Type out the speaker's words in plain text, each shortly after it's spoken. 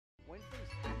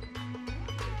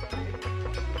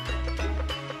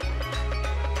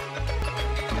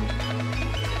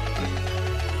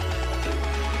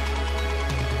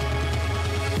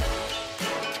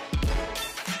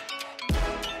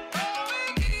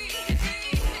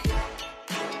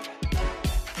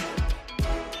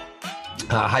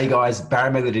Hey guys, Barry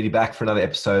Magliotti back for another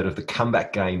episode of the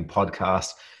Comeback Game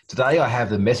podcast. Today I have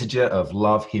the messenger of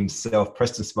love himself,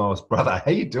 Preston Smiles. Brother,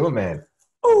 how you doing, man?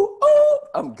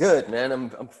 I'm good, man.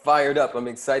 I'm fired up. I'm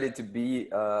excited to be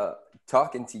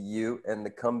talking to you and the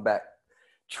Comeback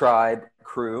Tribe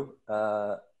crew.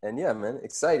 And yeah, man,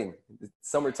 exciting. It's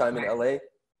summertime in LA.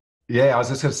 Yeah, I was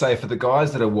just going to say, for the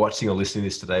guys that are watching or listening to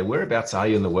this today, whereabouts are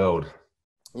you in the world?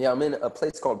 Yeah, I'm in a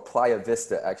place called Playa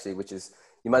Vista, actually, which is,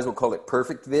 you might as well call it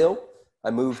Perfectville.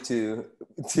 I moved to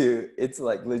it's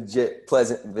like legit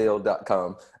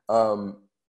pleasantville.com.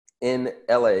 In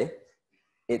LA.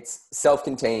 It's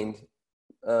self-contained.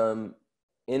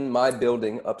 In my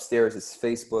building upstairs is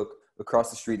Facebook. Across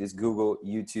the street is Google,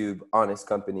 YouTube, Honest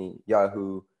Company,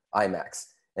 Yahoo, IMAX.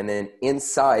 And then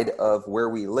inside of where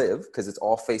we live, because it's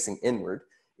all facing inward,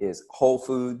 is Whole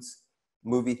Foods,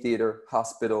 movie theater,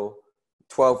 hospital,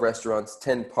 12 restaurants,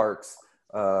 10 parks,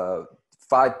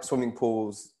 5 swimming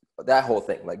pools, that whole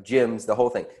thing, like gyms, the whole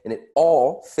thing. And it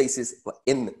all faces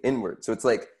inward. So it's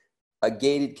like a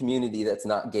gated community that's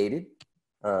not gated.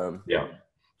 Yeah.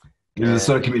 It's the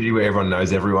sort of community where everyone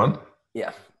knows everyone.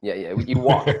 Yeah. You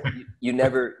walk. you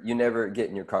never get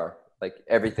in your car. Like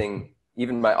everything,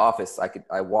 even my office,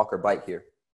 I walk or bike here.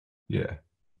 Yeah.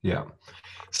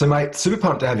 So, mate, super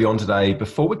pumped to have you on today.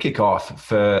 Before we kick off,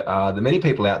 for the many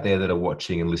people out there that are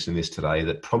watching and listening to this today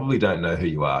that probably don't know who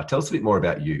you are, tell us a bit more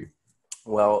about you.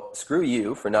 Well, screw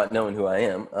you for not knowing who I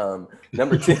am.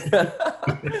 Number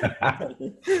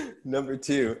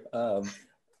two,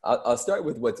 I'll start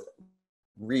with what's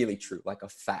really true, like a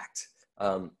fact.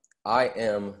 I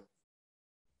am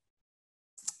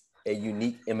a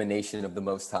unique emanation of the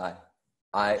Most High.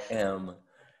 I am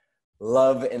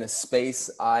love in a space.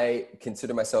 I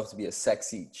consider myself to be a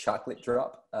sexy chocolate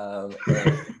drop,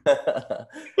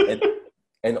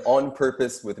 and on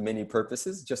purpose with many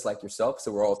purposes, just like yourself.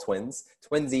 So we're all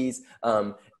twinsies.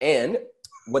 And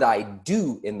what I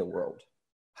do in the world,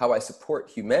 how I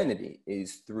support humanity,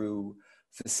 is through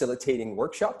facilitating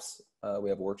workshops.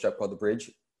 We have a workshop called The Bridge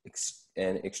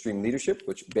and Extreme Leadership,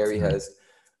 which Barry has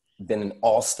been an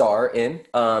all-star in.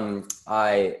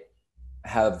 I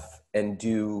have and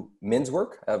do men's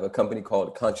work. I have a company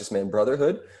called Conscious Man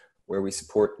Brotherhood, where we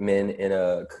support men in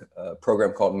a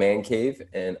program called Man Cave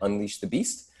and Unleash the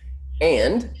Beast.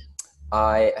 And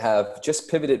I have just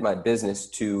pivoted my business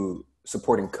to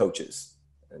supporting coaches.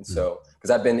 And so, because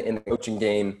I've been in the coaching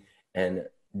game and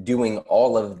doing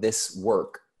all of this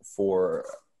work for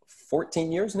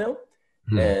 14 years now.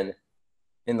 And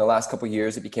in the last couple of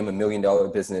years, it became $1 million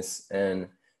business and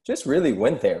just really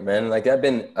went there, man. Like I've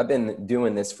been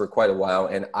doing this for quite a while,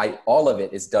 and all of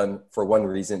it is done for one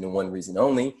reason and one reason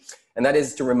only. And that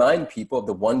is to remind people of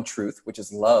the one truth, which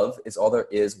is love is all there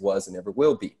is, was, and ever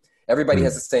will be. Everybody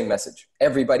has the same message.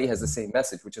 Everybody has the same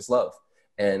message, which is love.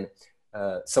 And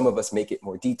some of us make it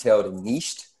more detailed and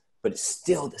niched, but it's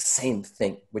still the same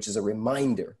thing, which is a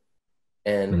reminder.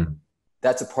 And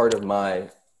that's a part of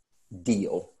my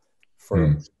deal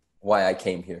for why I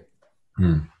came here.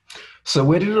 So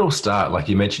where did it all start? Like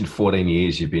you mentioned 14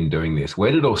 years you've been doing this. Where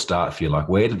did it all start for you? Like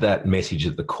where did that message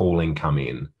of the calling come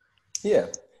in? Yeah.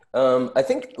 I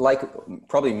think like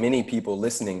probably many people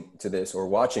listening to this or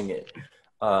watching it,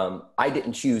 I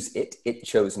didn't choose it. It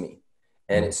chose me.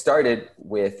 And it started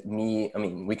with me. I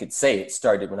mean, we could say it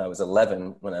started when I was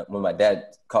 11, when my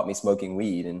dad caught me smoking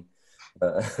weed and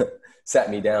sat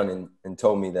me down and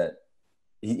told me that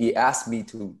he asked me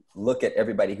to look at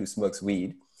everybody who smokes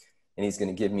weed, and he's going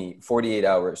to give me 48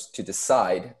 hours to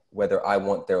decide whether I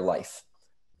want their life.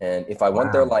 And if I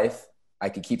want their life, I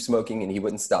could keep smoking and he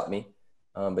wouldn't stop me.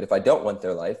 But if I don't want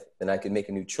their life, then I could make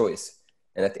a new choice.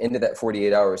 And at the end of that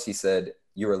 48 hours, he said,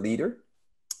 you're a leader,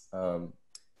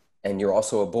 and you're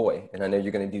also a boy. And I know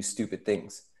you're going to do stupid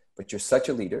things, but you're such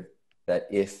a leader that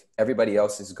if everybody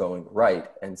else is going right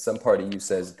and some part of you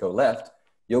says go left,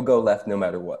 you'll go left no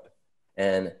matter what.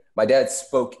 And my dad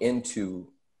spoke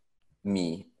into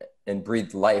me and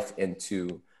breathed life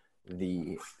into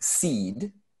the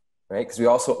seed, right? Because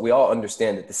we all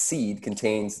understand that the seed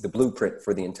contains the blueprint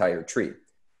for the entire tree.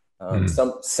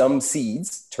 Some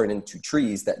seeds turn into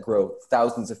trees that grow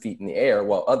thousands of feet in the air,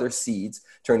 while other seeds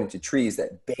turn into trees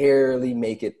that barely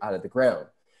make it out of the ground.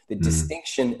 The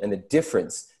distinction and the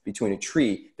difference between a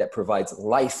tree that provides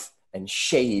life and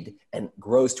shade and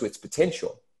grows to its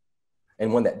potential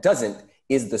and one that doesn't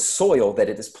is the soil that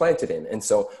it is planted in. And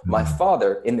so my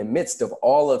father, in the midst of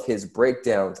all of his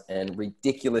breakdowns and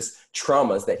ridiculous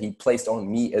traumas that he placed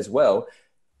on me as well,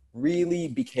 really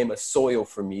became a soil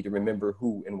for me to remember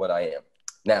who and what I am.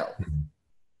 Now,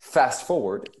 fast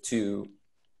forward to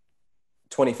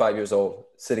 25 years old,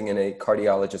 sitting in a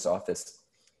cardiologist's office.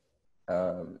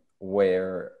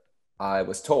 where I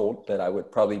was told that I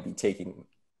would probably be taking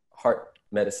heart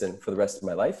medicine for the rest of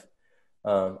my life.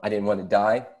 I didn't want to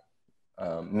die.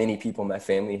 Many people in my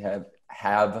family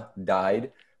have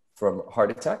died from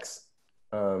heart attacks.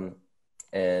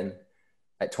 And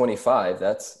at 25,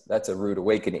 that's a rude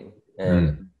awakening.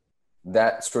 And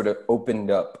that sort of opened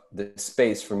up the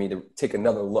space for me to take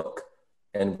another look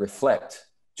and reflect,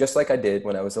 just like I did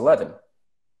when I was 11,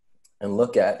 and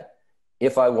look at,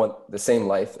 if I want the same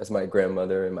life as my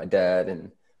grandmother and my dad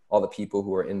and all the people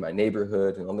who are in my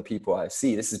neighborhood and all the people I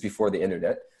see, this is before the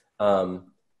internet,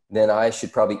 then I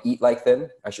should probably eat like them.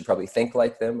 I should probably think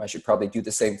like them. I should probably do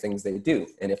the same things they do.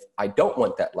 And if I don't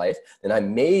want that life, then I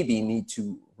maybe need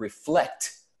to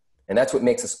reflect. And that's what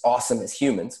makes us awesome as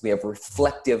humans. We have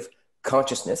reflective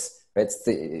consciousness. That's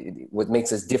what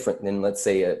makes us different than, let's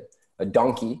say, a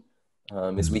donkey,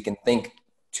 is we can think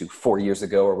to 4 years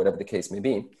ago or whatever the case may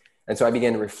be. And so I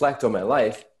began to reflect on my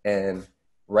life. And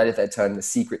right at that time, The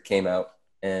Secret came out.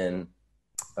 And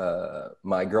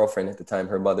my girlfriend at the time,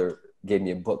 her mother gave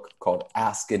me a book called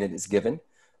Ask and It Is Given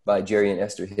by Jerry and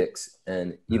Esther Hicks.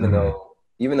 And even though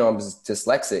I was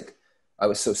dyslexic, I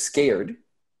was so scared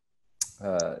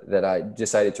that I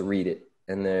decided to read it.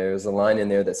 And there's a line in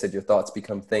there that said, your thoughts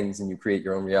become things and you create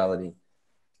your own reality.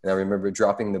 And I remember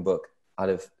dropping the book out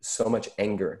of so much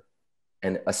anger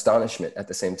and astonishment at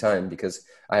the same time, because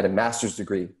I had a master's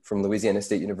degree from Louisiana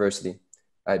State University.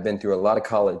 I had been through a lot of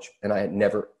college and I had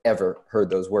never, ever heard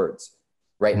those words.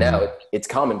 Right now, it's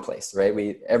commonplace,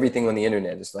 right? Everything on the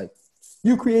internet is like,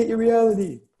 you create your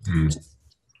reality.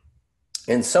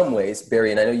 In some ways,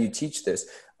 Barry, and I know you teach this,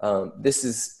 this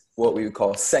is what we would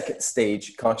call second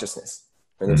stage consciousness.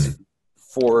 And there's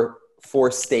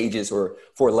four stages or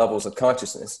 4 levels of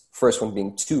consciousness. First one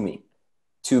being to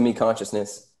me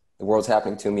consciousness. The world's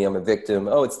happening to me. I'm a victim.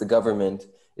 Oh, it's the government.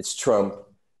 It's Trump.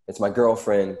 It's my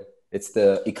girlfriend. It's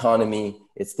the economy.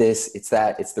 It's this, it's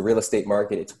that. It's the real estate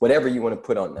market. It's whatever you want to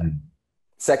put on that.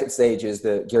 Second stage is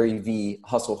the Gary V,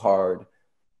 hustle hard,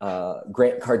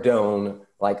 Grant Cardone,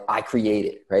 like I create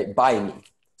it, right? By me.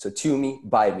 So to me,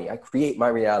 by me. I create my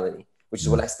reality, which is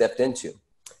what I stepped into.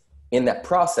 In that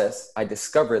process, I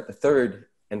discovered the third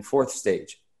and fourth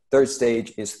stage. Third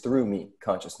stage is through me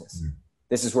consciousness.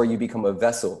 This is where you become a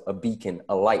vessel, a beacon,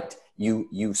 a light.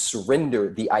 You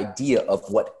surrender the idea of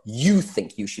what you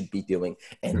think you should be doing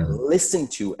and listen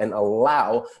to and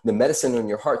allow the medicine in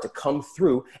your heart to come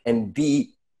through and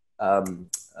be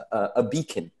a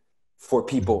beacon for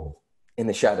people in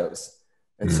the shadows.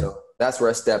 And so that's where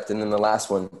I stepped. And then the last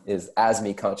one is as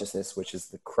me consciousness, which is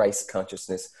the Christ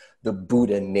consciousness, the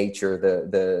Buddha nature,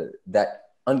 that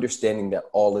understanding that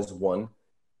all is one.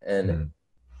 And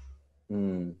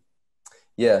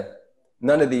yeah,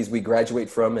 none of these we graduate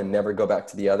from and never go back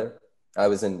to the other. I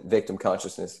was in victim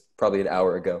consciousness probably an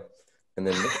hour ago, and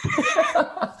then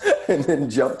and then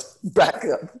jumped back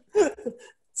up.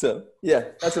 So yeah,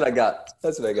 that's what I got.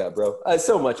 That's what I got, bro.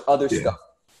 So much other stuff,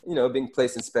 you know, being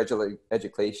placed in special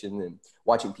education and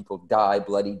watching people die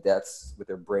bloody deaths with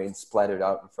their brains splattered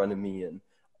out in front of me. And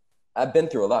I've been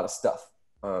through a lot of stuff.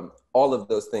 All of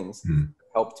those things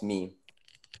helped me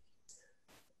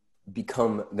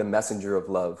become the messenger of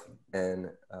love and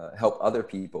help other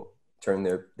people turn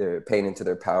their pain into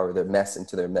their power, their mess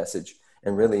into their message,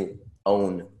 and really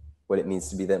own what it means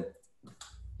to be them.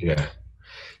 Yeah.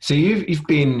 So you've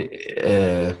been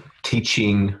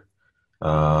teaching,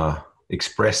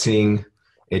 expressing,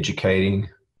 educating,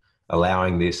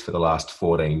 allowing this for the last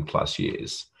 14 plus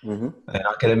years. And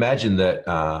I can imagine that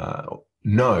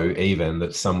even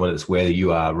that someone that's where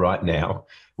you are right now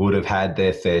would have had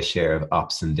their fair share of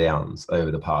ups and downs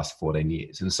over the past 14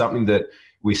 years. And something that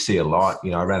we see a lot, you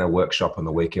know, I ran a workshop on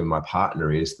the weekend with my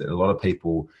partner, is that a lot of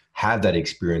people have that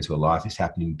experience where life is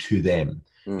happening to them,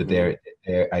 that they're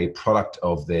a product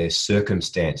of their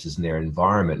circumstances and their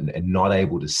environment, and not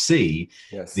able to see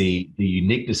the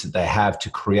uniqueness that they have to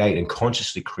create and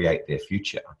consciously create their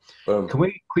future. Can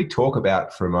we talk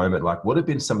about for a moment, like, what have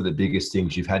been some of the biggest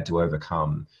things you've had to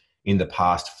overcome in the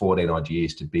past 14 odd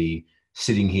years to be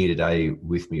sitting here today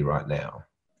with me right now?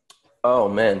 Oh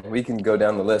man, we can go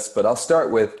down the list, but I'll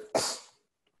start with,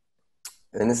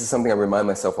 and this is something I remind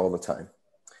myself all the time.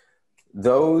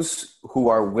 Those who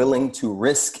are willing to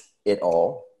risk it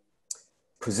all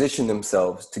position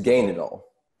themselves to gain it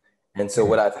all. And so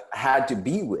what I've had to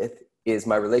be with is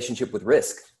my relationship with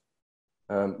risk.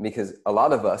 Because a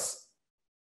lot of us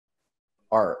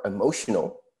are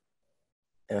emotional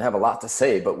and have a lot to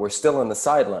say, but we're still on the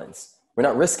sidelines. We're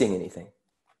not risking anything.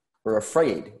 We're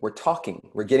afraid. We're talking.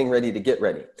 We're getting ready to get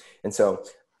ready. And so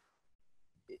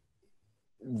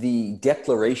the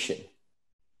declaration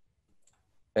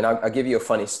And I'll give you a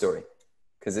funny story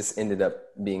because this ended up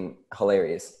being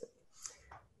hilarious.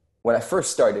 When I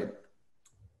first started,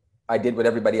 I did what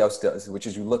everybody else does, which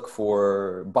is you look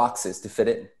for boxes to fit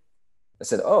in. I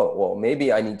said, oh, well,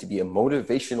 maybe I need to be a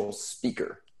motivational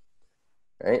speaker,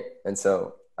 right? And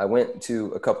so I went to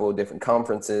a couple of different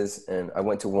conferences, and I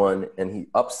went to one, and he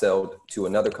upselled to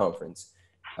another conference,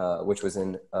 which was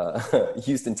in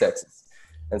Houston, Texas.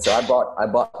 And so I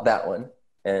bought that one,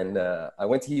 and I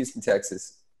went to Houston,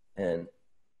 Texas, and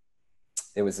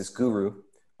it was this guru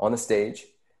on the stage,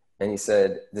 and he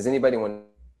said, does anybody want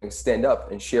to stand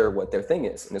up and share what their thing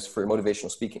is? And it's for motivational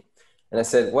speaking. And I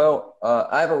said, well,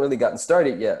 I haven't really gotten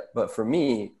started yet, but for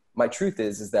me, my truth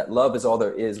is that love is all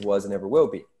there is, was, and ever will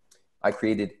be. I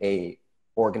created a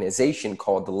organization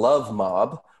called the Love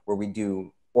Mob, where we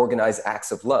do organized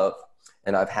acts of love.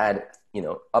 And I've had,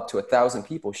 up to 1,000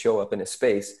 people show up in a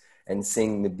space and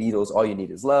sing the Beatles, All You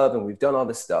Need Is Love. And we've done all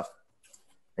this stuff.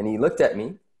 And he looked at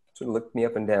me, sort of looked me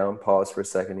up and down, paused for a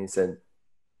second. And he said,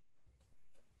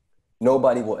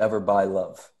 nobody will ever buy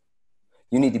love.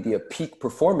 You need to be a peak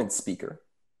performance speaker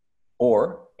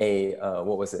or a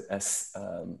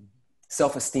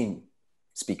self-esteem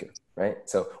speaker, right?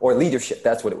 So, or leadership,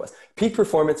 that's what it was. Peak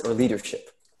performance or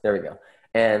leadership. There we go.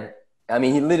 And I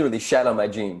mean, he literally shat on my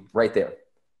dream right there.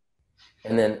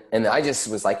 And I just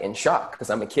was like in shock because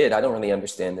I'm a kid. I don't really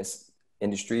understand this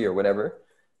industry or whatever.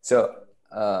 So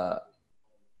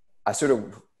I sort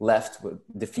of left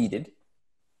defeated.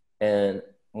 And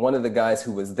one of the guys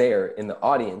who was there in the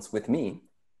audience with me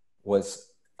was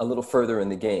a little further in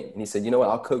the game. And he said, you know what,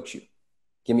 I'll coach you.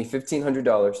 Give me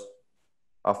 $1,500.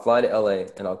 I'll fly to LA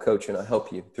and I'll coach you and I'll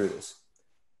help you through this.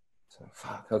 So,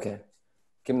 fuck, okay.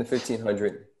 Give him the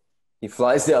 $1,500. He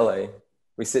flies to LA.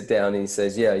 We sit down and he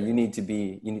says, yeah, you need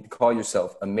to call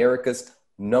yourself America's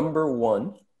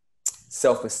 #1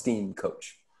 self-esteem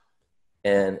coach.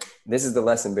 And this is the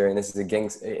lesson, Barry, and this is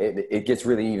it gets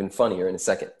really even funnier in a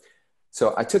second.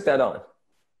 So I took that on.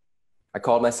 I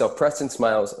called myself Preston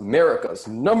Smiles, America's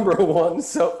 #1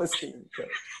 self-esteem coach,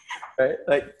 right?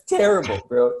 Like terrible,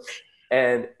 bro.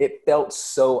 And it felt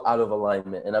so out of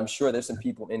alignment. And I'm sure there's some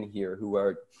people in here who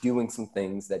are doing some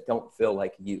things that don't feel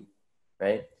like you,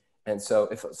 right? And so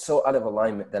it felt so out of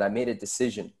alignment that I made a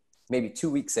decision maybe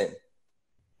 2 weeks in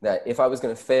that if I was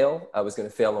going to fail, I was going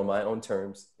to fail on my own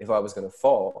terms. If I was going to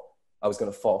fall, I was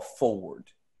going to fall forward,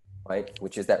 right?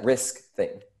 Which is that risk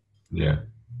thing. Yeah.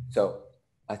 So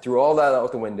I threw all that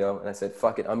out the window and I said,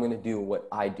 fuck it. I'm going to do what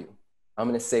I do. I'm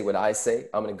going to say what I say.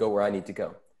 I'm going to go where I need to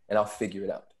go and I'll figure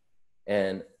it out.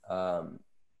 And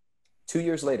 2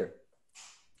 years later,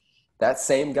 that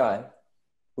same guy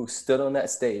who stood on that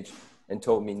stage and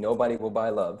told me nobody will buy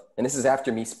love. And this is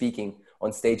after me speaking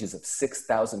on stages of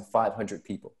 6,500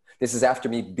 people. This is after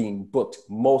me being booked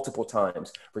multiple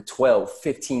times for 12,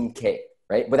 15K,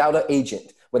 right? Without an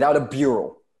agent, without a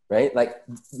bureau, right? Like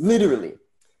literally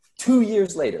 2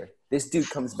 years later, this dude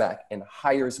comes back and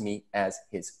hires me as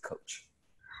his coach.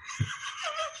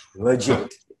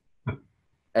 Legit.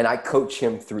 And I coach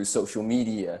him through social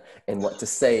media and what to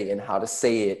say and how to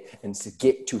say it and to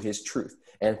get to his truth.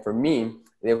 And for me,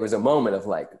 there was a moment of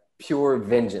like pure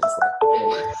vengeance. Like,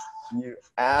 hey, you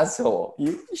asshole,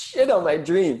 you shit on my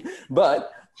dream.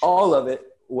 But all of it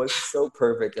was so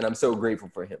perfect. And I'm so grateful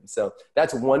for him. So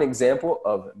that's one example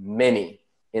of many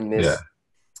in this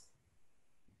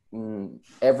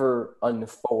ever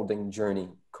unfolding journey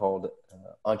called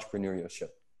entrepreneurship.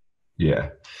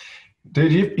 Yeah.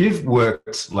 Dude, you've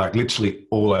worked like literally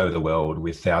all over the world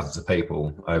with thousands of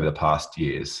people over the past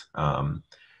years.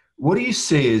 What do you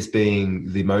see as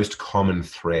being the most common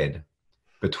thread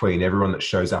between everyone that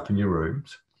shows up in your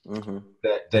rooms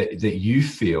that you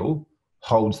feel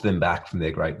holds them back from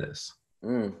their greatness?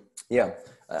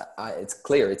 It's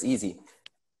clear. It's easy.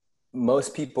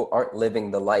 Most people aren't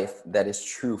living the life that is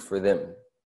true for them.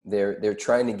 They're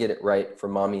trying to get it right for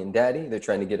mommy and daddy. They're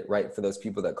trying to get it right for those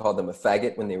people that called them a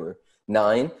faggot when they were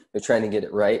 9. They're trying to get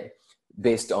it right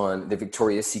based on the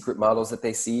Victoria's Secret models that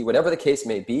they see. Whatever the case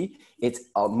may be, it's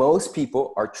most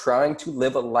people are trying to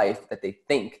live a life that they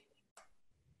think.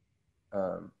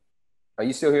 Are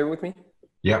you still here with me?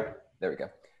 Yeah. There we go.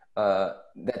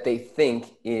 That they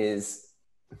think is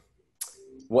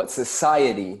what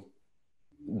society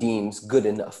deems good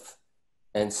enough.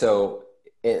 And so,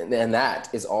 and that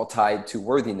is all tied to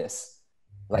worthiness.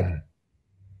 Like,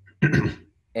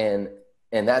 and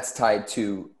that's tied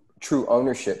to true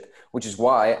ownership, which is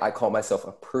why I call myself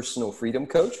a personal freedom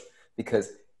coach,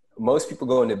 because most people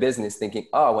go into business thinking,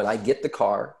 oh, when I get the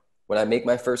car, when I make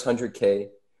my first 100K,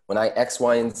 when I X,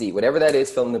 Y, and Z, whatever that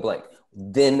is, fill in the blank,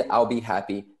 then I'll be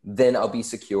happy. Then I'll be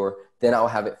secure. Then I'll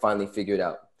have it finally figured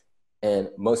out. And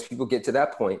most people get to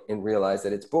that point and realize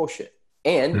that it's bullshit.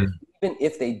 And Mm. even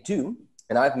if they do,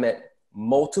 and I've met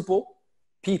multiple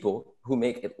people who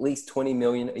make at least 20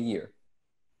 million a year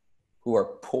who are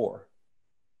poor.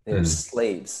 They are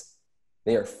slaves.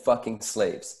 They are fucking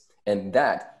slaves. And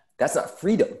that's not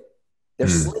freedom. They're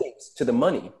slaves to the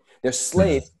money. They're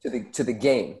slaves to the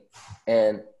game.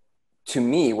 And to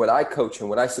me, what I coach and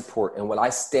what I support and what I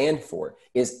stand for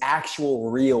is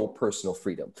actual real personal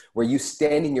freedom, where you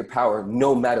stand in your power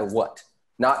no matter what.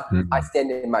 Not I stand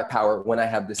in my power when I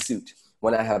have the suit,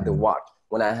 when I have the watch,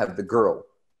 when I have the girl.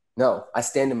 No, I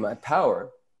stand in my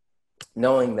power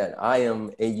knowing that I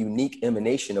am a unique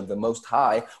emanation of the Most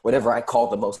High. Whatever I call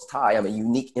the Most High, I'm a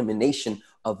unique emanation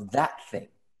of that thing.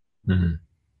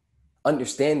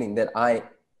 Understanding that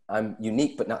I'm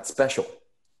unique but not special.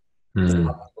 A lot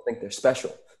of people think they're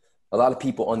special. A lot of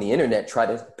people on the internet try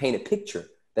to paint a picture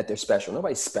that they're special.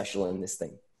 Nobody's special in this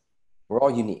thing. We're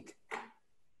all unique.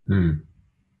 Yeah,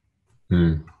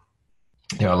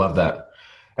 I love that.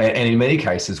 And in many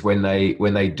cases, when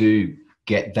they do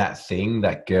get that thing,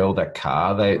 that girl, that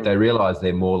car, they realize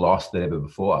they're more lost than ever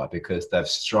before, because they've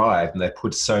strived and they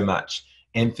put so much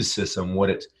emphasis on what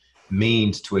it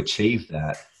means to achieve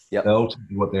that. Yep.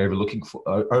 Ultimately, what they're ever looking for,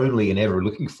 only and ever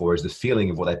looking for, is the feeling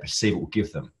of what they perceive it will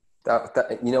give them.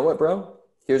 You know what, bro?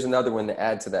 Here's another one to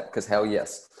add to that, because hell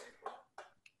yes.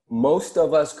 Most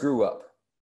of us grew up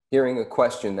hearing a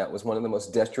question that was one of the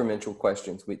most detrimental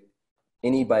questions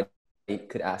anybody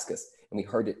could ask us. And we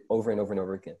heard it over and over and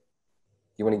over again.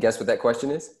 You want to guess what that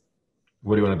question is?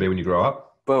 What do you want to be when you grow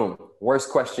up? Boom. Worst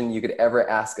question you could ever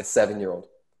ask a 7-year-old.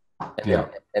 And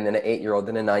then an 8-year-old,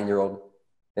 then a 9-year-old,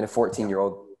 then a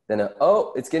 14-year-old, then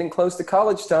it's getting close to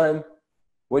college time.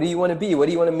 What do you want to be? What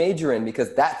do you want to major in?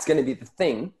 Because that's going to be the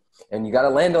thing. And you got to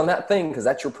land on that thing because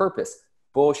that's your purpose.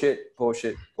 Bullshit,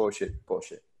 bullshit, bullshit,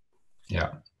 bullshit. Yeah.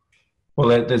 Well,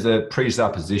 there's a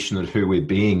presupposition that who we're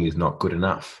being is not good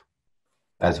enough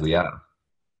as we are.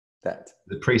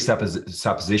 The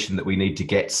presupposition that we need to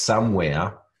get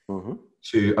somewhere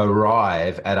to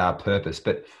arrive at our purpose.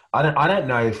 But I don't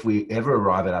know if we ever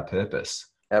arrive at our purpose.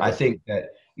 Ever. I think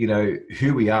that,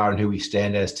 who we are and who we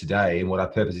stand as today and what our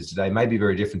purpose is today may be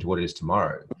very different to what it is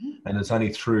tomorrow. And it's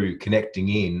only through connecting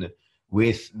in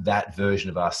with that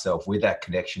version of ourselves, with that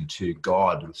connection to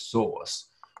God, the source,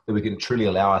 that we can truly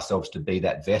allow ourselves to be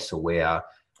that vessel where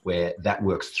that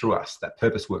works through us, that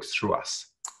purpose works through us.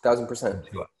 1,000%.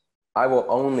 I will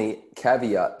only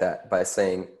caveat that by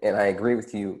saying, and I agree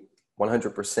with you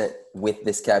 100% with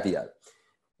this caveat,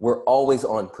 we're always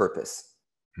on purpose.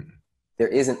 There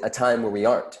isn't a time where we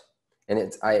aren't.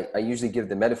 And I usually give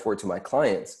the metaphor to my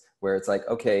clients where it's like,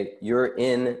 okay, you're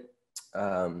in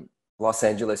Los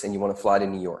Angeles and you want to fly to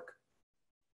New York.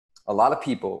 A lot of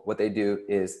people, what they do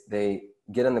is they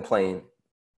get on the plane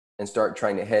and start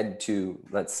trying to head to,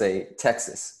 let's say,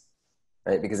 Texas,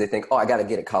 right? Because they think, I got to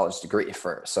get a college degree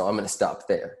first, so I'm going to stop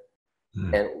there.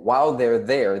 And while they're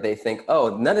there, they think,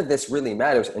 none of this really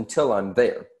matters until I'm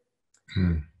there.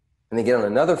 And they get on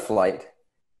another flight,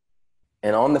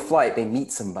 and on the flight, they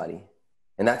meet somebody,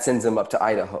 and that sends them up to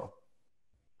Idaho.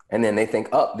 And then they think,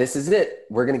 this is it.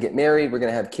 We're going to get married. We're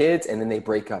going to have kids. And then they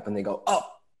break up and they go,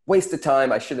 waste of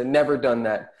time. I should have never done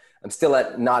that. I'm still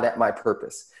not at my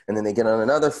purpose. And then they get on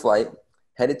another flight,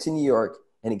 headed to New York,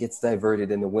 and it gets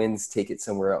diverted and the winds take it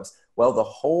somewhere else. Well, the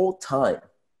whole time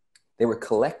they were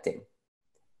collecting.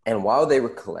 And while they were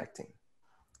collecting,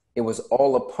 it was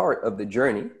all a part of the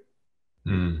journey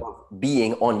of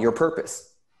being on your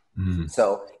purpose.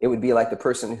 So it would be like the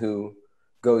person who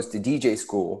goes to DJ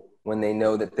school when they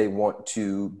know that they want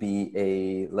to be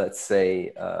a, let's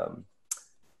say,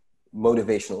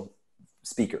 motivational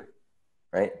speaker,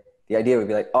 right? The idea would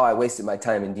be like, I wasted my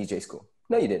time in DJ school.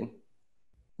 No, you didn't.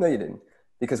 No, you didn't.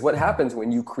 Because what happens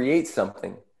when you create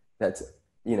something that's,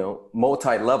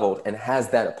 multi-leveled and has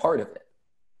that a part of it?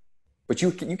 But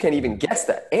you can't even guess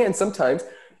that. And sometimes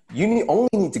you only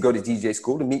need to go to DJ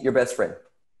school to meet your best friend.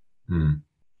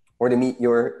 Or to meet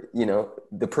your,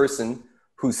 the person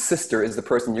whose sister is the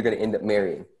person you're going to end up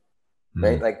marrying,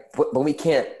 right? But we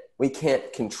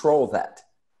can't control that.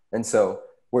 And so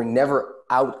we're never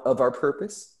out of our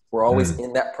purpose. We're always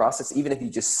in that process. Even if you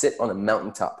just sit on a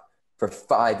mountaintop for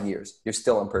 5 years, you're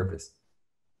still on purpose.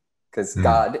 Because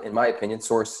God, in my opinion,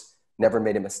 source never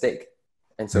made a mistake.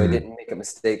 And so it didn't make a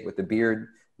mistake with the beard,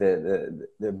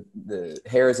 the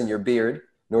hairs in your beard,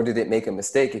 nor did it make a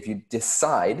mistake if you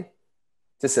decide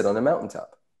to sit on a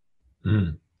mountaintop.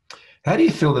 How do you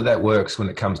feel that works when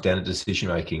it comes down to decision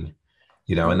making,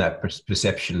 and that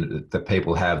perception that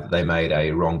people have that they made a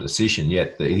wrong decision?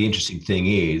 Yet the interesting thing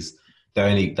is they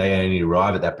only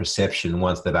arrive at that perception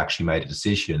once they've actually made a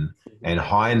decision, and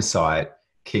hindsight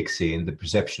kicks in. The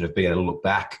perception of being able to look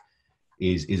back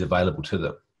is available to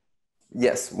them.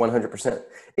 Yes, 100%.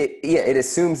 It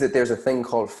assumes that there's a thing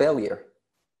called failure.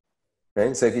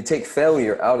 Right? So if you take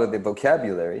failure out of the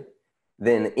vocabulary,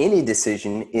 then any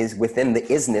decision is within the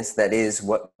isness that is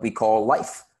what we call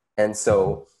life. And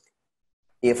so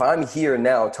if I'm here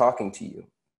now talking to you,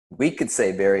 we could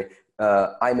say, Barry,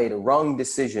 I made a wrong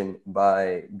decision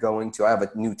by I have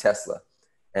a new Tesla,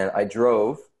 and I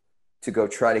drove to go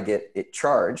try to get it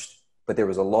charged, but there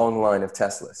was a long line of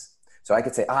Teslas. So I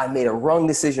could say, I made a wrong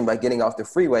decision by getting off the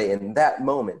freeway in that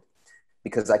moment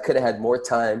because I could have had more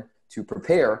time to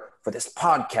prepare for this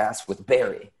podcast with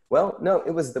Barry. Well, no,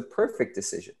 it was the perfect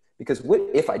decision, because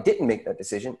if I didn't make that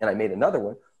decision and I made another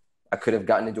one, I could have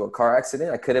gotten into a car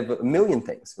accident. I could have a million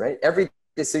things, right? Every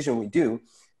decision we do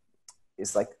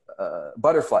is like a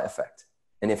butterfly effect.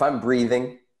 And if I'm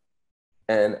breathing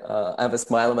and I have a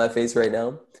smile on my face right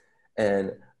now,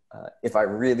 and if I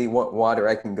really want water,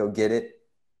 I can go get it,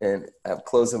 and I have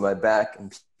clothes on my back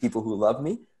and people who love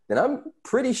me, then I'm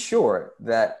pretty sure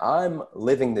that I'm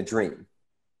living the dream.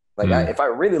 Like if I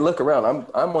really look around,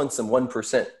 I'm on some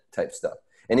 1% type stuff.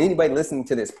 And anybody listening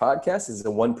to this podcast is a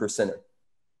 1%er.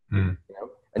 You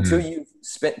know? Until you've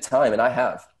spent time, and I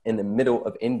have, in the middle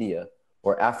of India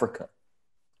or Africa,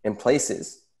 in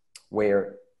places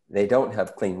where they don't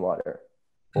have clean water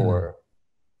or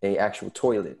a actual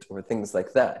toilet or things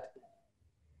like that,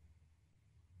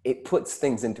 it puts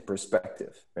things into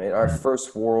perspective, right? Our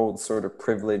first world sort of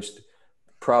privileged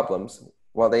problems,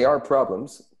 while they are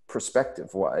problems,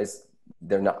 perspective wise,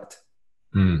 they're not.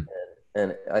 And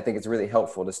I think it's really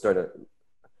helpful to start to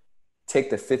take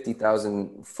the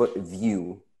 50,000 foot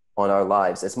view on our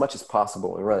lives as much as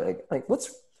possible and run like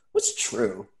what's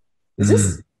true? Is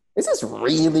this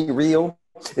really real?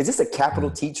 Is this a capital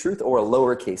T truth or a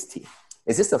lowercase t?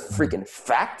 Is this a freaking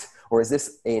fact, or is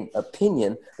this an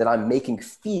opinion that I'm making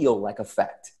feel like a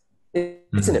fact?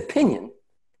 It's an opinion,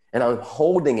 and I'm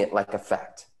holding it like a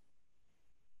fact.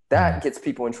 That gets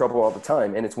people in trouble all the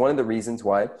time. And it's one of the reasons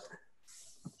why,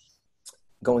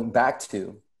 going back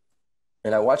to,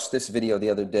 and I watched this video the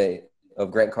other day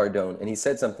of Grant Cardone, and he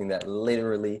said something that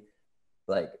literally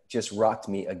like just rocked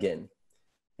me again.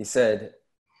 He said,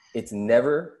 it's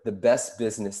never the best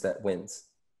business that wins.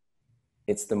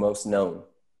 It's the most known.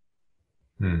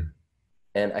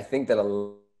 And I think that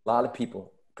a lot of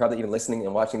people, probably even listening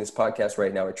and watching this podcast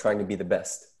right now, are trying to be the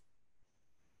best.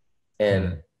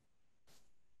 And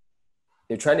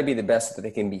they're trying to be the best so that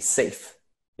they can be safe.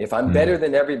 If I'm better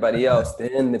than everybody else,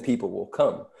 then the people will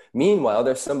come. Meanwhile,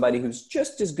 there's somebody who's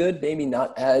just as good, maybe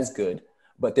not as good,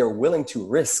 but they're willing to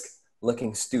risk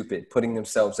looking stupid, putting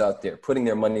themselves out there, putting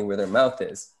their money where their mouth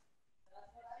is.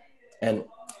 And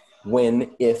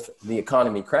if the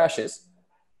economy crashes,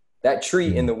 that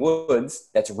tree in the woods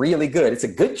that's really good, it's a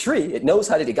good tree. It knows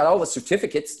it got all the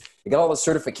certificates, it got all the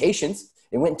certifications,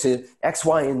 it went to X,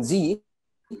 Y, and Z.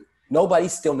 Nobody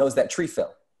still knows that tree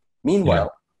fell.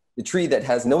 Meanwhile, the tree that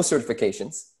has no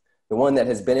certifications, the one that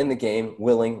has been in the game,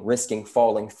 willing, risking,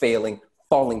 falling, failing,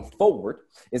 falling forward,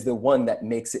 is the one that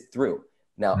makes it through.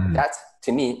 Now, that's,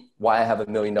 to me, why I have $1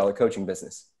 million coaching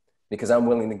business, because I'm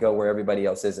willing to go where everybody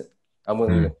else isn't. I'm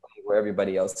willing to play where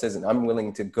everybody else isn't. I'm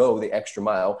willing to go the extra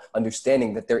mile,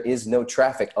 understanding that there is no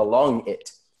traffic along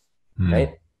it,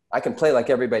 right? I can play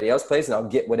like everybody else plays, and I'll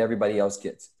get what everybody else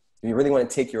gets. If you really want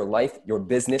to take your life, your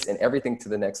business, and everything to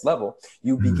the next level,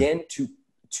 you begin to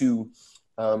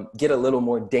get a little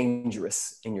more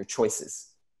dangerous in your choices.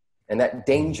 And that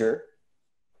danger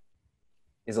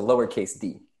is a lowercase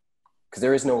d, because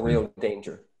there is no real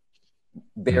danger.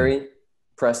 Barry,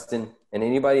 Preston, and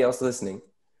anybody else listening,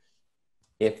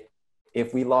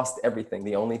 if we lost everything,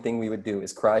 the only thing we would do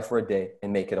is cry for a day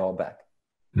and make it all back.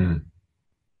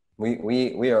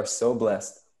 We are so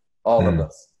blessed, all of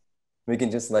us. We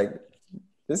can just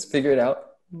figure it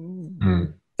out,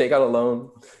 take out a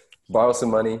loan, borrow some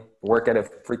money, work at a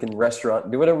freaking restaurant,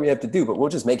 do whatever we have to do, but we'll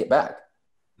just make it back.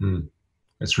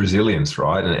 It's resilience,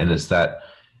 right? And it's that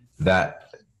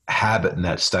habit and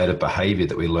that state of behavior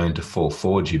that we learn to fall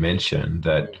forward. You mentioned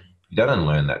that you don't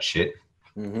unlearn that shit.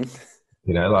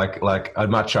 You know, like I'd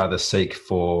much rather seek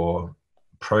for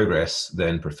progress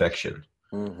than perfection.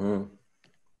 Indeed.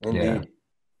 Yeah.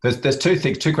 There's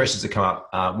two questions that come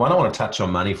up. One, I want to touch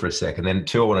on money for a second. Then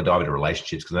two, I want to dive into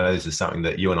relationships, because I know this is something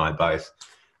that you and I both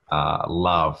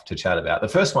love to chat about. The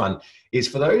first one is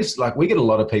for those, we get a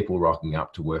lot of people rocking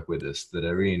up to work with us that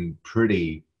are in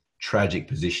pretty tragic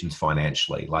positions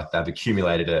financially. Like they've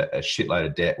accumulated a shitload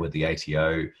of debt with the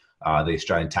ATO. the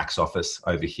Australian Tax Office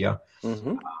over here.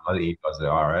 Mm-hmm. I think you guys are the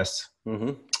IRS.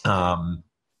 Mm-hmm.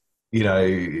 You know,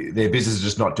 their business is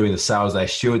just not doing the sales they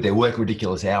should. They're working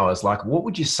ridiculous hours. Like, what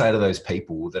would you say to those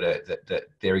people that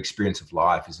their experience of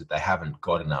life is that they haven't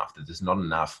got enough, that there's not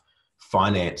enough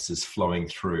finances flowing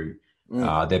through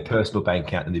their personal bank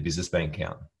account and their business bank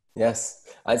account? Yes.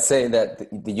 I'd say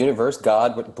that the universe,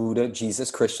 God, Buddha,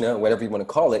 Jesus, Krishna, whatever you want to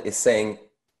call it, is saying,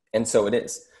 and so it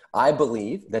is. I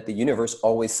believe that the universe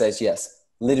always says yes,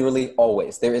 literally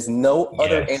always. There is no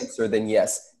other answer than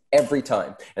yes every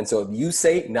time. And so if you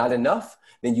say not enough,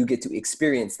 then you get to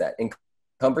experience that. In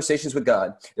Conversations with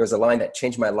God, there was a line that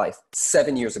changed my life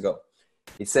 7 years ago.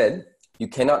 He said, you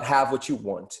cannot have what you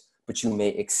want, but you may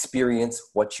experience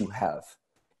what you have.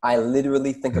 I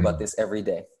literally think about this every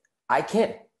day. I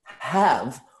can't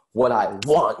have what I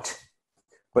want,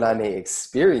 but I may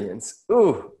experience,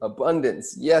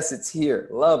 abundance. Yes, it's here.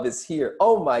 Love is here.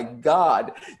 Oh my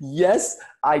God. Yes,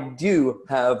 I do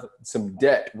have some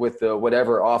debt with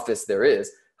whatever office there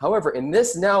is. However, in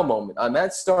this now moment, I'm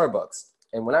at Starbucks,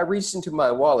 and when I reached into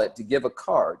my wallet to give a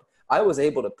card, I was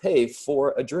able to pay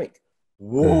for a drink.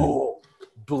 Whoa,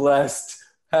 blessed.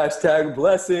 Hashtag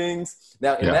blessings.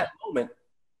 Now, in that moment,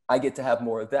 I get to have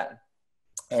more of that.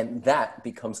 And that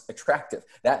becomes attractive.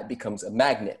 That becomes a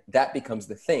magnet. That becomes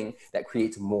the thing that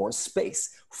creates more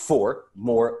space for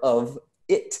more of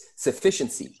it.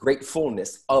 Sufficiency,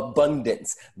 gratefulness,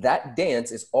 abundance. That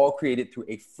dance is all created through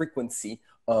a frequency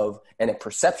of, and a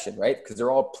perception, right? Because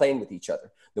they're all playing with each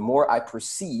other. The more I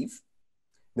perceive,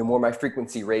 the more my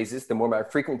frequency raises. The more my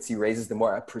frequency raises, the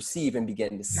more I perceive and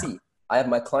begin to see. I have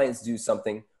my clients do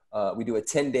something. We do a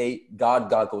 10-day God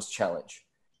Goggles challenge.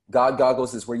 God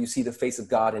Goggles is where you see the face of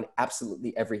God in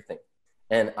absolutely everything.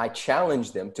 And I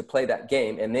challenge them to play that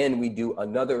game. And then we do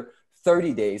another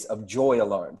 30 days of joy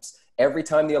alarms. Every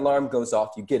time the alarm goes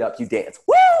off, you get up, you dance.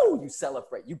 Woo! You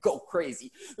celebrate, you go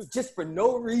crazy just for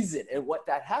no reason. And what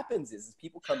that happens is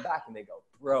people come back and they go,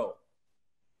 bro,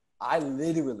 I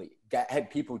literally had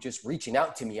people just reaching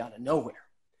out to me out of nowhere.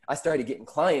 I started getting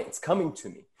clients coming to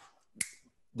me.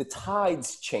 The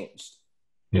tides changed.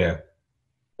 Yeah.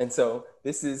 And so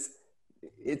it's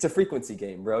a frequency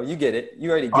game, bro. You get it. You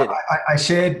already get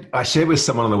it. I shared with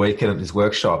someone on the weekend at this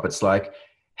workshop. It's like,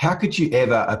 how could you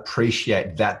ever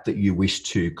appreciate that you wish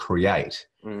to create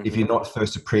if you're not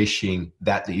first appreciating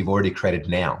that you've already created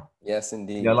now? Yes,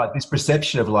 indeed. You know, like this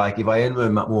perception of like, if I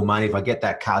earn more money, if I get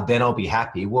that car, then I'll be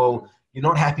happy. Well, you're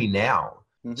not happy now.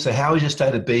 So how is your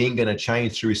state of being going to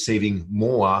change through receiving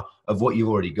more of what you've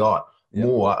already got,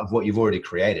 more of what you've already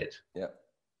created? Yeah.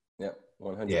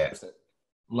 100%. Yeah.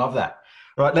 Love that.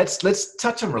 All right, let's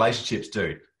touch on relationships,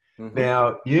 dude.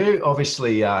 Now, you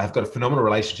obviously have got a phenomenal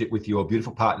relationship with your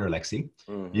beautiful partner, Alexi.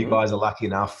 You guys are lucky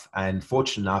enough and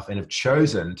fortunate enough and have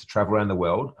chosen to travel around the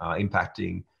world,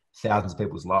 impacting thousands of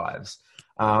people's lives.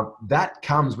 That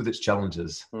comes with its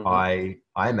challenges, I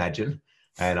imagine,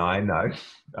 and I know,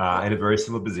 in a very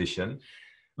similar position.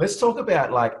 Let's talk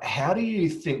about, like, how do you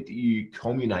think that you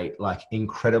culminate, like,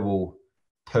 incredible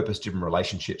purpose-driven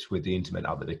relationships with the intimate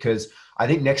other? Because I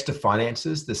think next to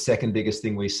finances, the second biggest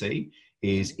thing we see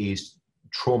is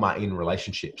trauma in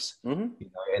relationships, you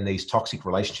know, and these toxic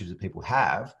relationships that people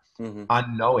have,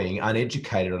 unknowing,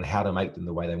 uneducated on how to make them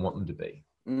the way they want them to be.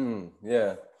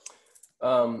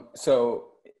 So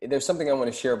there's something I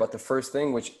want to share about the first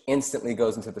thing, which instantly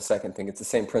goes into the second thing. It's the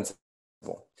same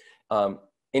principle.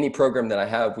 Any program that I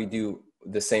have, we do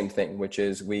the same thing, which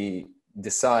is we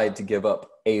decide to give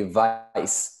up a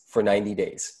vice for 90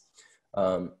 days.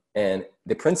 And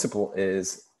the principle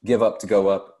is give up to go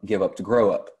up, give up to grow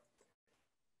up.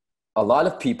 A lot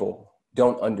of people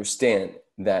don't understand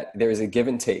that there is a give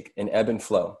and take, an ebb and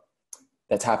flow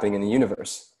that's happening in the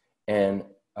universe. And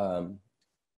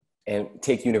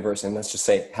take universe and let's just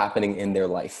say happening in their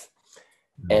life.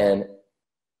 And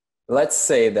let's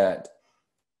say that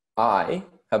I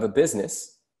have a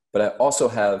business, but I also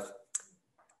have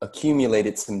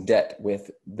accumulated some debt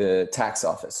with the tax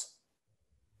office.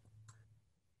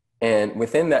 And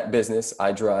within that business,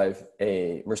 I drive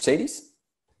a Mercedes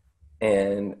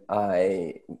and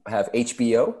I have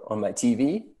HBO on my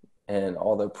TV and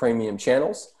all the premium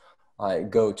channels. I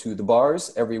go to the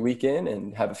bars every weekend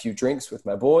and have a few drinks with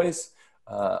my boys.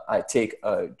 I take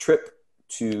a trip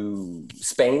to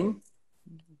Spain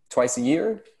twice a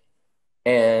year.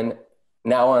 And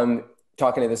now I'm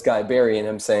talking to this guy, Barry, and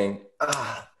I'm saying,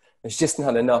 it's just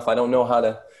not enough. I don't know how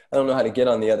to get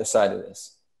on the other side of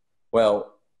this.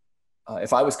 Well,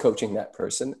 if I was coaching that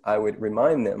person, I would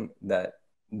remind them that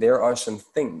there are some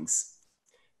things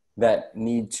that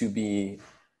need to be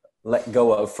let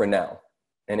go of for now.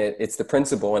 And it's the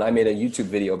principle. And I made a YouTube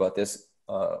video about this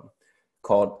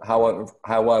called How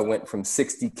I Went from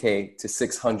 60K to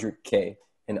 600K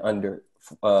in under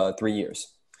 3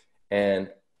 years. And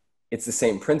it's the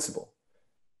same principle.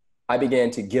 I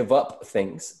began to give up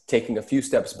things, taking a few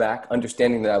steps back,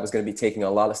 understanding that I was going to be taking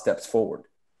a lot of steps forward.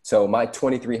 So my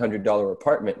 $2,300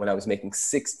 apartment, when I was making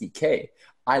 60K,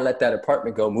 I let that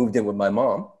apartment go, moved in with my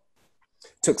mom,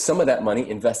 took some of that money,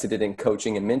 invested it in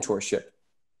coaching and mentorship,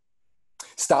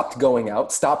 stopped going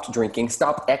out, stopped drinking,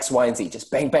 stopped X, Y, and Z, just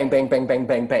bang, bang, bang, bang, bang,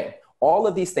 bang, bang. All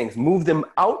of these things, moved them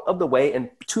out of the way and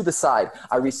to the side.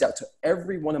 I reached out to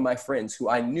every one of my friends who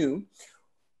I knew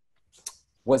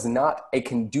was not a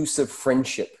conducive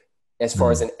friendship as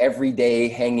far as an everyday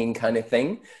hanging kind of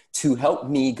thing to help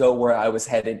me go where I was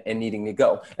headed and needing to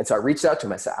go. And so I reached out to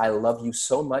him. I said, I love you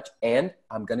so much, and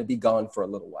I'm going to be gone for a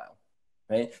little while.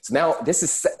 Right? So now this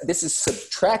is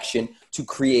subtraction to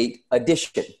create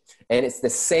addition. And it's the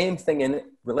same thing in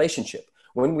relationship.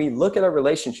 When we look at our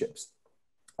relationships,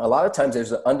 a lot of times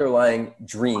there's an underlying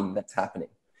dream that's happening.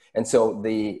 And so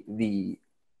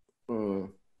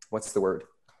what's the word?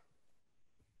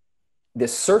 The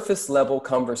surface level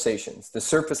conversations, the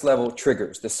surface level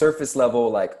triggers, the surface level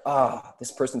like,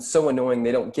 this person's so annoying,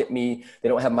 they don't get me, they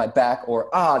don't have my back, or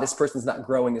this person's not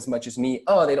growing as much as me,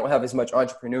 they don't have as much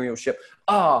entrepreneurship,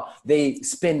 they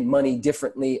spend money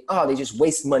differently, they just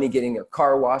waste money getting their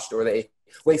car washed, or they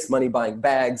waste money buying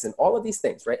bags, and all of these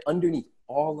things, right? Underneath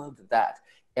all of that,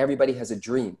 everybody has a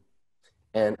dream.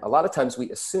 And a lot of times we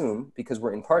assume, because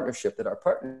we're in partnership, that our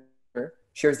partner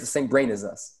shares the same brain as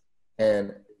us.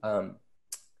 And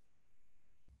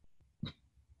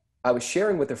I was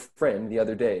sharing with a friend the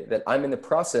other day that I'm in the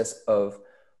process of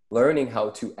learning how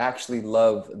to actually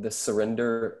love the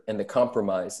surrender and the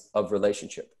compromise of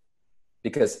relationship,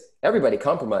 because everybody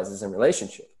compromises in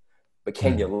relationship, but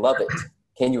can you love it?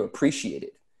 Can you appreciate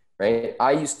it? Right?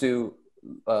 I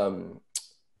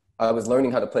was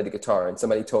learning how to play the guitar, and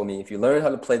somebody told me, if you learn how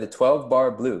to play the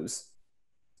 12-bar blues,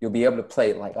 you'll be able to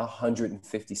play like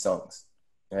 150 songs.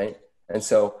 Right? And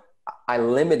so I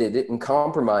limited it and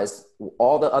compromised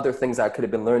all the other things I could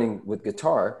have been learning with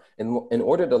guitar in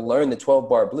order to learn the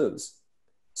 12-bar blues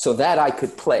so that I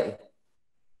could play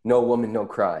No Woman, No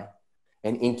Cry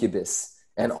and Incubus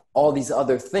and all these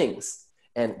other things.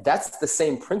 And that's the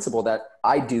same principle that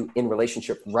I do in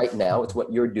relationship right now. It's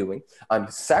what you're doing. I'm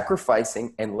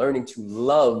sacrificing and learning to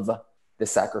love the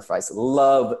sacrifice,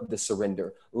 love the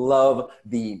surrender, love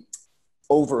the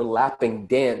overlapping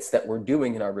dance that we're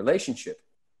doing in our relationship.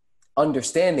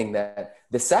 Understanding that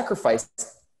the sacrifice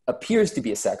appears to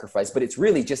be a sacrifice, but it's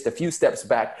really just a few steps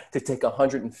back to take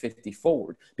 150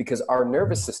 forward, because our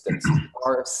nervous systems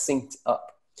are synced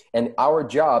up. And our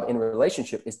job in a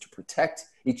relationship is to protect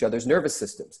each other's nervous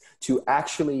systems, to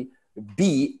actually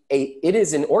it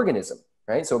is an organism,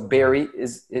 right? So Barry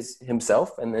is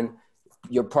himself, and then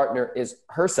your partner is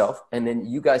herself, and then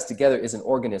you guys together is an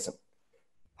organism.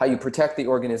 How you protect the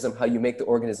organism, how you make the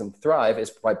organism thrive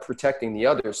is by protecting the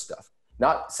other stuff.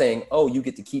 Not saying, you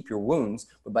get to keep your wounds,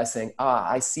 but by saying,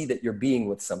 I see that you're being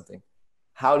with something.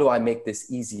 How do I make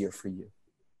this easier for you?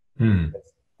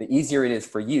 The easier it is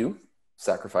for you,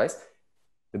 sacrifice,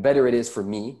 the better it is for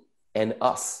me and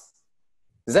us.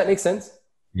 Does that make sense?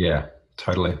 Yeah,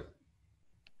 totally.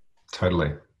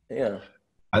 Yeah.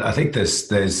 I think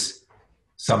there's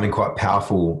something quite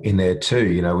powerful in there too.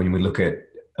 You know, when we look at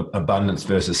abundance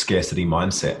versus scarcity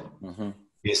mindset,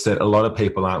 is that a lot of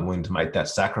people aren't willing to make that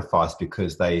sacrifice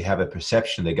because they have a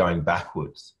perception they're going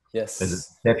backwards. Yes. There's a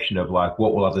perception of like,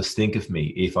 what will others think of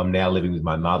me if I'm now living with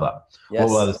my mother? Yes. What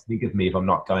will others think of me if I'm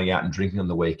not going out and drinking on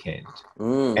the weekend?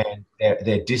 And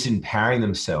they're disempowering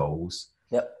themselves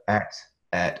at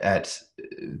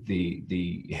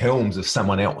the helms of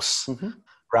someone else.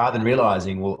 Rather than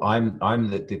realizing, well, I'm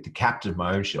the captain of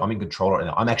my own ship. I'm in control right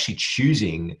now. I'm actually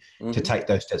choosing to take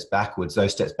those steps backwards.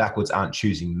 Those steps backwards aren't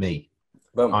choosing me.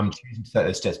 Boom. I'm choosing to take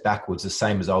those steps backwards, the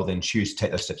same as I'll then choose to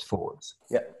take those steps forwards.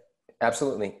 Yeah,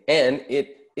 absolutely. And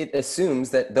it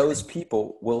assumes that those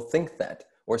people will think that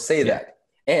or say that.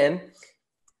 And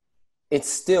it's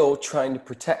still trying to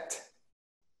protect.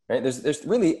 Right? There's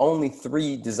really only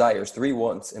three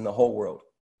wants in the whole world: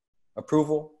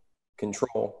 approval,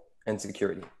 control, and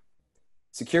security.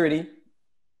 Security,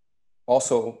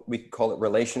 also we could call it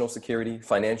relational security,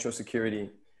 financial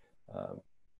security,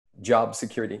 job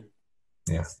security.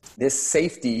 Yeah. This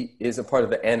safety is a part of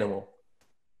the animal.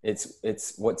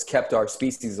 It's what's kept our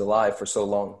species alive for so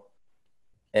long.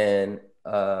 And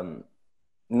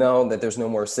know that there's no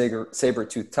more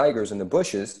saber-toothed tigers in the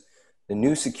bushes. The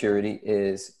new security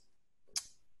is,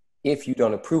 if you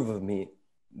don't approve of me,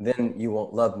 then you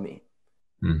won't love me.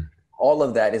 All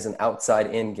of that is an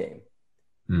outside in game.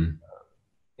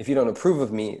 If you don't approve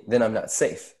of me, then I'm not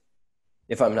safe.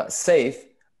 If I'm not safe,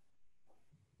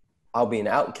 I'll be an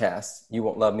outcast. You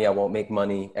won't love me. I won't make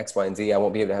money, X, Y, and Z. I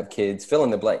won't be able to have kids. Fill in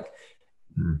the blank.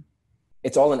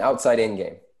 It's all an outside-in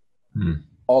game.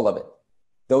 All of it.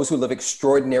 Those who live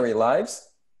extraordinary lives,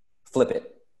 flip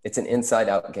it. It's an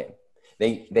inside-out game.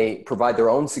 They provide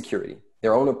their own security,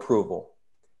 their own approval,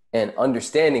 and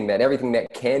understanding that everything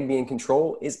that can be in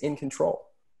control is in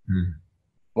control.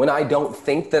 When I don't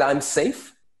think that I'm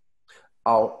safe,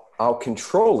 I'll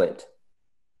control it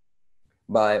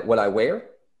by what I wear,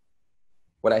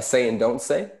 what I say and don't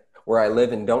say, where I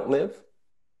live and don't live,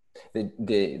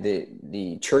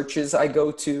 the churches I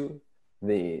go to,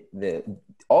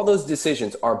 all those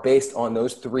decisions are based on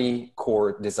those three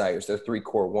core desires, those three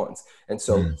core wants. And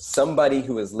so somebody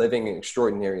who is living an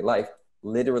extraordinary life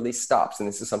literally stops. And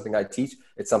this is something I teach.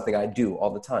 It's something I do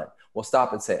all the time. We'll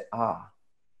stop and say,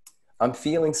 I'm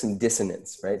feeling some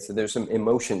dissonance, right? So there's some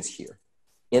emotions here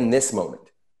in this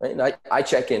moment, right? And I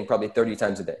check in probably 30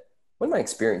 times a day. What am I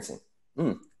experiencing?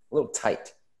 A little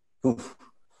tight, a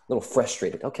little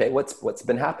frustrated. Okay, what's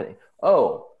been happening?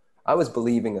 Oh, I was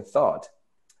believing a thought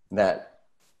that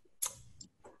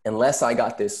unless I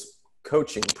got this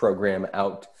coaching program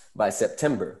out by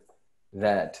September,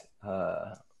 that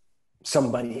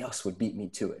somebody else would beat me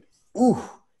to it. Ooh,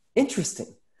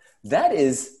 interesting. That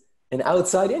is an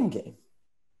outside-in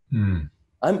game.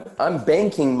 I'm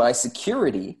banking my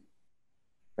security,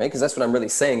 right? Because that's what I'm really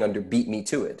saying under beat me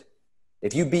to it.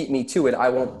 If you beat me to it, I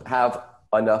won't have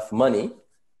enough money,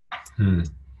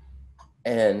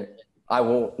 and I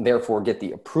won't therefore get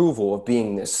the approval of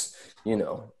being this,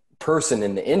 person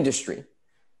in the industry.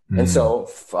 And so,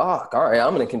 all right,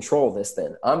 I'm going to control this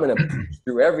then. I'm going to push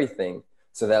through everything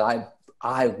so that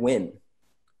I win.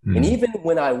 And even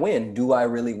when I win, do I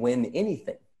really win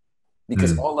anything?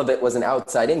 Because all of it was an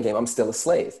outside-in game. I'm still a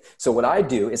slave. So what I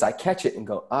do is I catch it and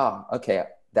go, okay,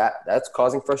 that's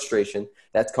causing frustration.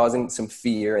 That's causing some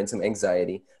fear and some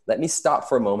anxiety. Let me stop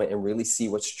for a moment and really see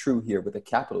what's true here with a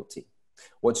capital T.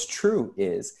 What's true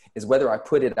is whether I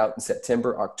put it out in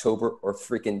September, October, or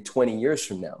freaking 20 years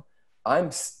from now,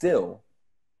 I'm still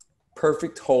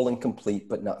perfect, whole, and complete,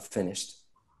 but not finished.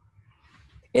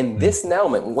 In this now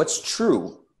moment, what's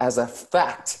true as a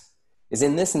fact is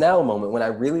in this now moment, when I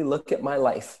really look at my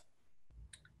life,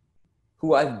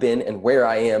 who I've been and where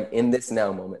I am in this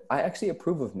now moment, I actually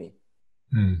approve of me.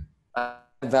 I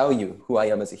value who I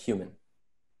am as a human.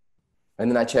 And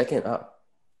then I check in,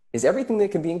 is everything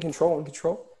that can be in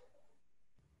control?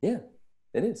 Yeah,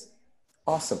 it is.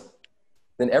 Awesome.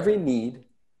 Then every need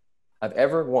I've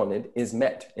ever wanted is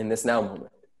met in this now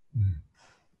moment.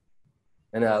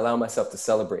 And I allow myself to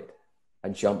celebrate. I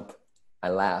jump, I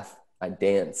laugh, I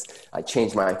dance, I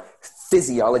change my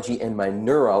physiology and my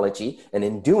neurology. And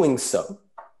in doing so,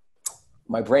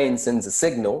 my brain sends a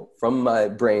signal from my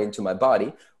brain to my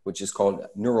body, which is called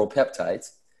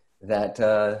neuropeptides,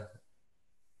 that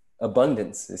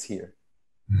abundance is here.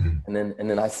 And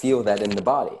then I feel that in the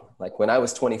body. Like when I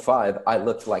was 25, I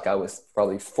looked like I was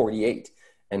probably 48.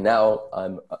 And now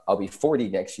I'll be 40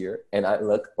 next year, and I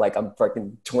look like I'm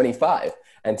fucking 25.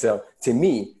 And so to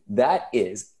me, that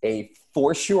is a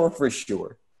for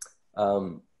sure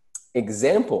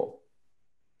example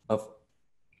of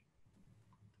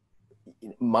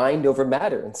mind over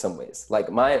matter in some ways.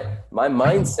 Like my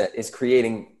mindset is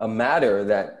creating a matter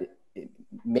that it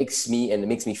makes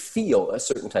me feel a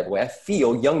certain type of way. I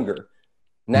feel younger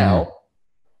now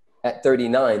at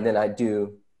 39 than I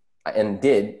do and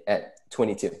did at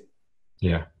 22.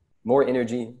 Yeah. More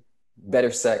energy,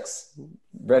 better sex,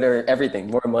 better everything,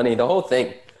 more money, the whole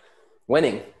thing.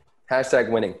 Winning.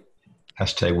 #winning.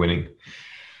 #winning.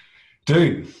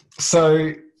 Dude,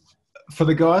 so for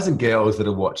the guys and girls that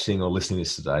are watching or listening to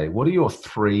this today, what are your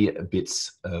 3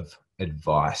 bits of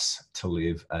advice to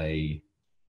live a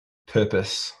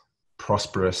purpose,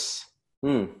 prosperous,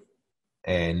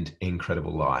 and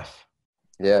incredible life?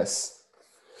 Yes.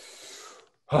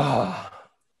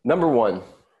 Number 1,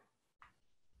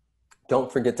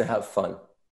 don't forget to have fun.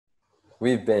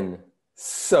 We've been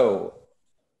so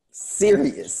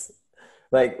serious.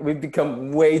 Like we've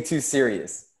become way too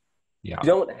serious. Yeah. You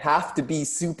don't have to be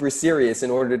super serious in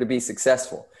order to be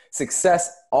successful.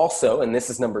 Success also, and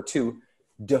this is number 2,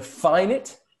 define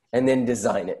it and then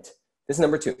design it. This is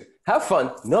number 2. Have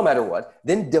fun no matter what,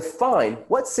 then define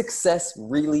what success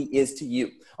really is to you.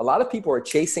 A lot of people are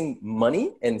chasing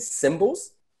money and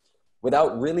symbols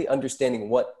without really understanding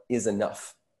what is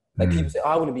enough. Like people say,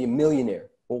 I want to be a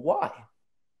millionaire. Well, why?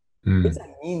 What does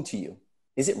that mean to you?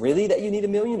 Is it really that you need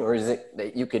 $1 million, or is it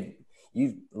that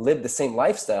you live the same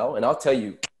lifestyle? And I'll tell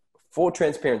you, full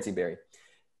transparency, Barry,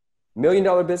 $1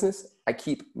 million business, I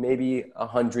keep maybe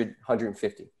 100,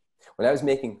 150. When I was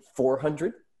making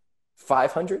 400,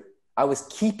 500, I was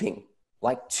keeping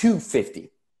like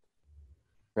 250,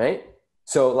 right?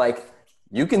 So like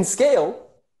you can scale,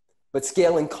 but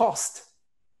scaling cost.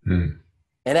 And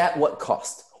at what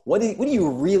cost? What do you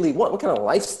really want? What kind of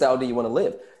lifestyle do you want to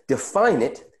live? Define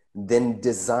it, then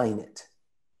design it.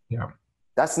 Yeah.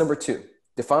 That's number 2,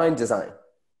 define, design.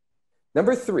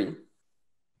 Number 3,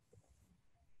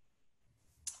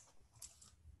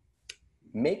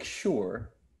 make sure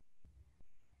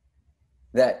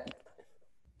that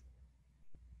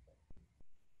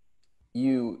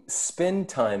you spend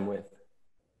time with,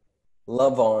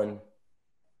 love on,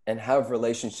 and have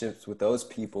relationships with those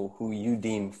people who you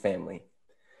deem family.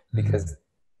 Because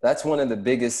that's one of the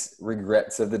biggest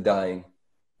regrets of the dying,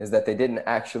 is that they didn't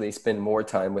actually spend more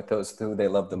time with those who they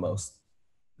love the most.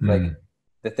 Like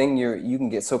the thing you can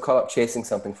get so caught up chasing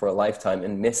something for a lifetime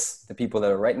and miss the people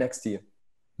that are right next to you.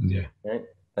 Yeah. Right?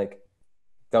 Like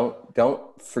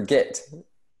don't forget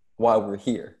why we're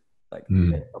here. Like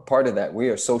a part of that, we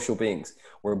are social beings.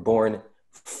 We're born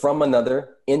from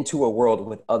another into a world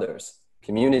with others.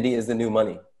 Community is the new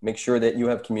money. Make sure that you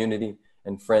have community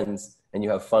and friends and you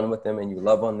have fun with them and you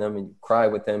love on them and you cry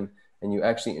with them and you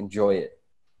actually enjoy it.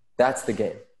 That's the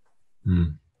game.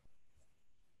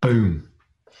 Boom.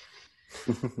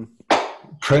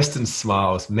 Preston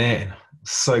smiles. Man,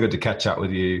 so good to catch up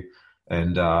with you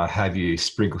and have you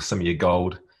sprinkle some of your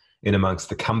gold in amongst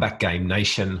the Comeback Game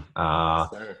Nation. How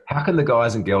can the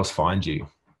guys and girls find you?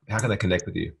 How can they connect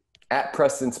with you? At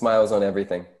Preston Smiles on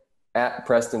everything. At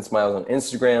Preston Smiles on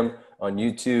Instagram, on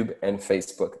YouTube, and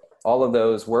Facebook. All of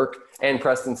those work, and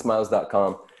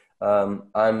PrestonSmiles.com.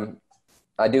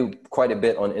 I do quite a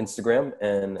bit on Instagram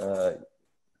and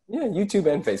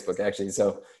YouTube and Facebook actually.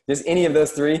 So just any of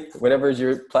those 3, whatever is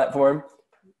your platform,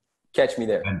 catch me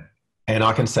there. And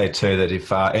I can say too that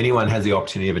if anyone has the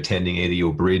opportunity of attending either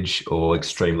your Bridge or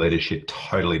Extreme Leadership,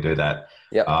 totally do that.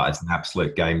 Yep. It's an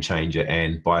absolute game changer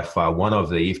and by far one of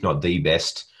the, if not the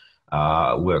best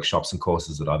workshops and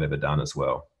courses that I've ever done as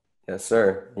well. Yes,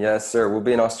 sir. Yes, sir. We'll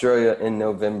be in Australia in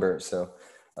November. So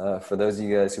for those of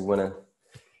you guys who want to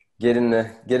get in the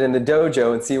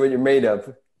dojo and see what you're made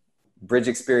of,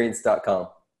 bridgeexperience.com.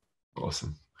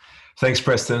 Awesome. Thanks,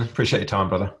 Preston. Appreciate your time,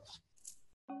 brother.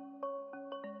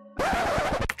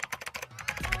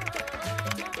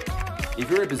 If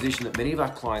you're in a position that many of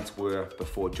our clients were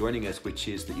before joining us, which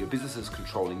is that your business is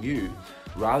controlling you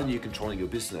rather than you controlling your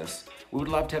business, we would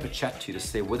love to have a chat to you to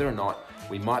see whether or not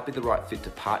we might be the right fit to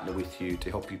partner with you to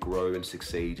help you grow and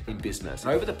succeed in business.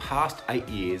 And over the past 8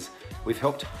 years, we've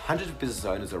helped hundreds of business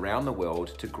owners around the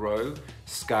world to grow,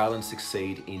 scale, and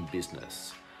succeed in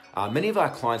business. Many of our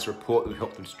clients report we've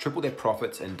helped them to triple their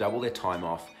profits and double their time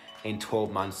off in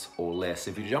 12 months or less.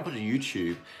 If you jump onto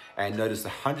YouTube and notice the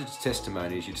hundreds of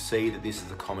testimonies, you'd see that this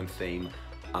is a common theme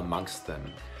amongst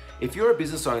them. If you're a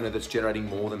business owner that's generating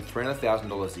more than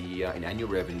 $300,000 a year in annual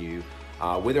revenue,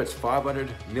 whether it's $500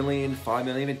 million, $5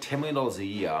 million, even $10 million a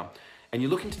year, and you're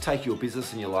looking to take your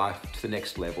business and your life to the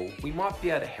next level, we might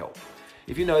be able to help.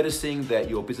 If you're noticing that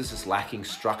your business is lacking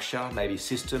structure, maybe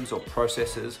systems or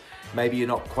processes, maybe you're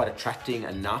not quite attracting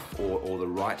enough or the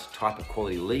right type of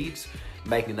quality leads,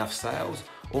 making enough sales,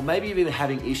 or maybe you're even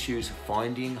having issues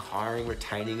finding, hiring,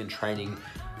 retaining, and training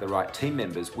the right team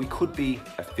members, we could be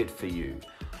a fit for you.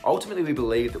 Ultimately, we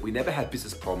believe that we never have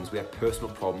business problems, we have personal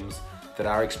problems that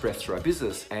are expressed through our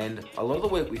business. And a lot of the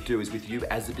work we do is with you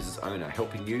as a business owner,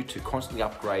 helping you to constantly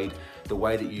upgrade the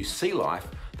way that you see life,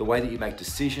 the way that you make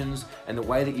decisions, and the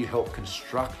way that you help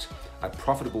construct a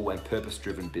profitable and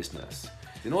purpose-driven business.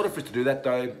 In order for us to do that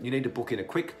though, you need to book in a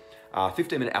quick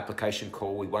 15-minute application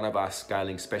call with one of our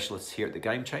scaling specialists here at the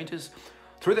Game Changers.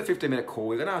 Through that 15-minute call,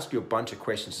 we're gonna ask you a bunch of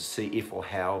questions to see if or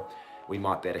how we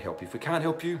might better help you. If we can't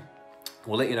help you,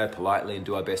 we'll let you know politely and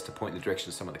do our best to point in the direction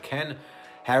of someone that can.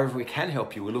 However, if we can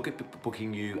help you, we'll look at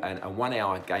booking you a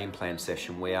 1-hour game plan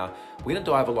session where we're gonna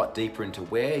dive a lot deeper into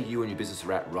where you and your business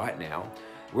are at right now,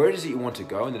 where it is that you want to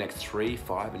go in the next 3,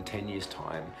 5, and 10 years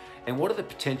time, and what are the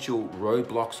potential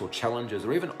roadblocks or challenges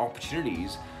or even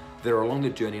opportunities that are along the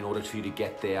journey in order for you to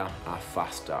get there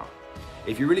faster.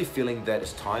 If you're really feeling that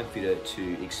it's time for you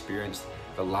to experience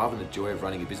the love and the joy of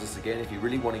running a business again, if you're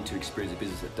really wanting to experience a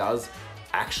business that does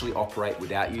actually operate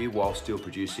without you while still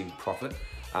producing profit,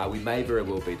 we may very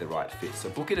well be the right fit. So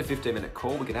book in a 15-minute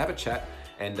call, we can have a chat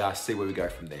and see where we go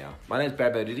from there. My name is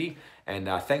Brad Bodidi, and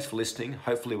thanks for listening.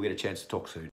 Hopefully we get a chance to talk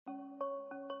soon.